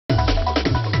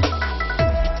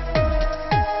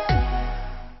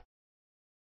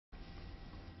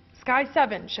Sky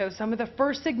 7 shows some of the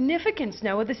first significant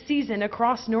snow of the season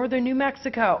across northern New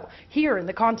Mexico. Here in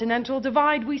the Continental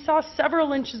Divide, we saw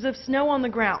several inches of snow on the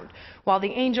ground, while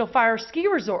the Angel Fire Ski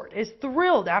Resort is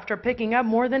thrilled after picking up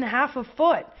more than half a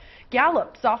foot.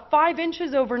 Gallup saw 5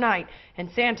 inches overnight, and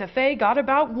Santa Fe got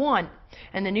about 1.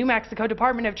 And the New Mexico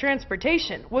Department of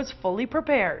Transportation was fully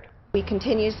prepared. We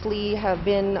continuously have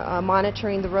been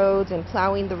monitoring the roads and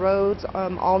plowing the roads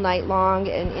all night long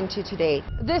and into today.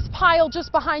 This pile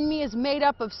just behind me is made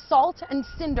up of salt and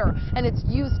cinder, and it's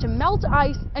used to melt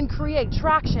ice and create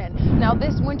traction. Now,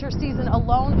 this winter season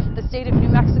alone, the state of New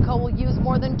Mexico will use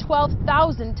more than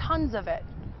 12,000 tons of it.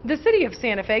 The city of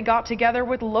Santa Fe got together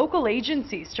with local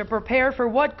agencies to prepare for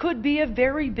what could be a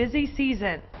very busy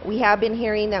season. We have been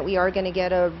hearing that we are going to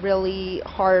get a really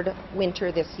hard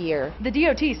winter this year. The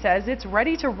DOT says it's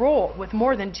ready to roll with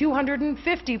more than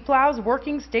 250 plows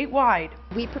working statewide.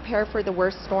 We prepare for the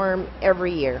worst storm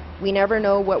every year. We never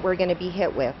know what we're going to be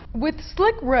hit with. With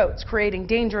slick roads creating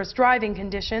dangerous driving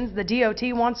conditions, the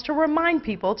DOT wants to remind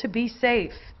people to be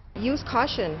safe. Use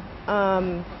caution,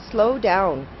 slow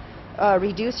down.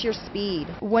 Reduce your speed.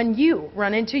 When you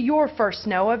run into your first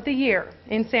snow of the year.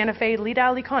 In Santa Fe, Lita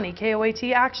Alicani,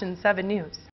 KOAT Action 7 News.